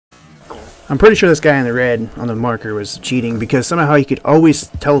I'm pretty sure this guy in the red on the marker was cheating because somehow he could always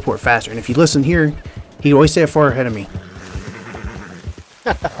teleport faster. And if you listen here, he'd always stay far ahead of me.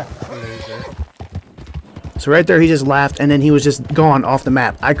 So right there, he just laughed, and then he was just gone off the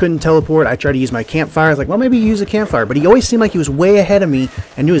map. I couldn't teleport. I tried to use my campfire. I was like, well, maybe use a campfire. But he always seemed like he was way ahead of me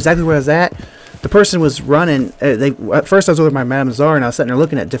and knew exactly where I was at. The person was running. At first, I was with my Madame Czar, and I was sitting there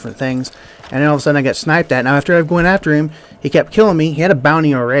looking at different things. And then all of a sudden, I got sniped at. Now, after I went after him, he kept killing me. He had a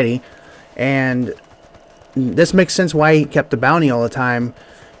bounty already. And this makes sense why he kept the bounty all the time.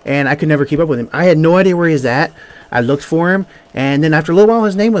 And I could never keep up with him. I had no idea where he was at. I looked for him, and then after a little while,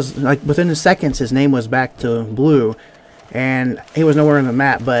 his name was, like, within the seconds, his name was back to blue, and he was nowhere on the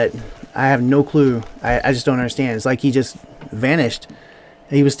map, but I have no clue. I just don't understand. It's like he just vanished.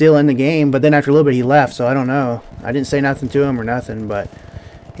 He was still in the game, but then after a little bit, he left, so I don't know. I didn't say nothing to him or nothing, but,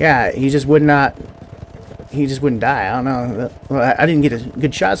 yeah, he just would not, he just wouldn't die. I don't know. Well, I didn't get a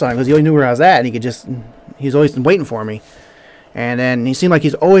good shots on him, because he always knew where I was at, and he was always waiting for me. And then he seemed like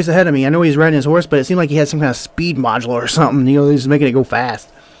he's always ahead of me. I know he's riding his horse, but it seemed like he had some kind of speed module or something. You know, he's making it go fast.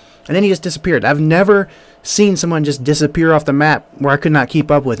 And then he just disappeared. I've never seen someone just disappear off the map where I could not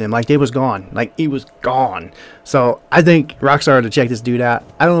keep up with him. Like, they was gone. Like, he was gone. So, I think Rockstar had to check this dude out.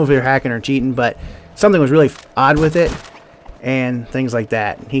 I don't know if they were hacking or cheating, but something was really odd with it. And things like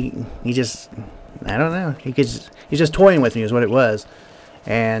that. He just, I don't know. He's just toying with me is what it was.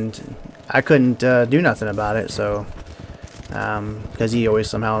 And I couldn't do nothing about it, so... because he always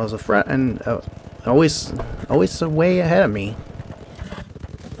somehow was a front and always way ahead of me.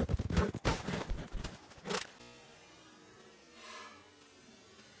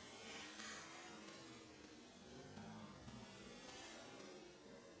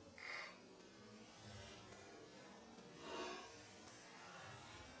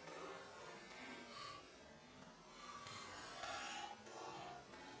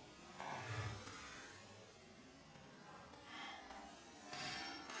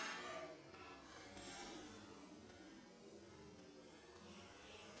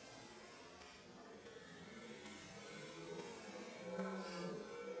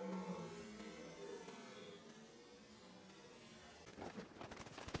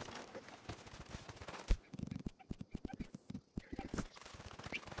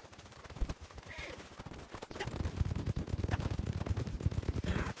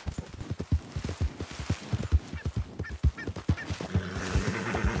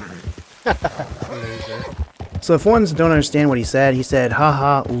 So if ones don't understand what he said,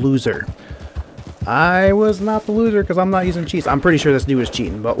 haha, loser. I was not the loser because I'm not using cheats. I'm pretty sure this dude was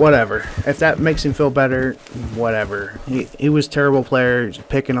cheating, but whatever. If that makes him feel better, whatever. He was a terrible player, just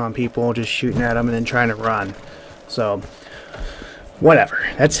picking on people, just shooting at them and then trying to run. So, whatever.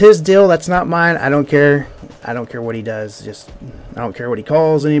 That's his deal. That's not mine. I don't care. I don't care what he does. I don't care what he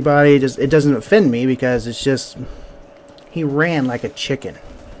calls anybody. It doesn't offend me because it's just, he ran like a chicken.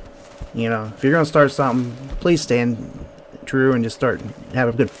 You know, if you're going to start something, please stand true and just have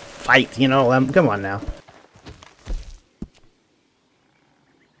a good fight, you know. Come on now.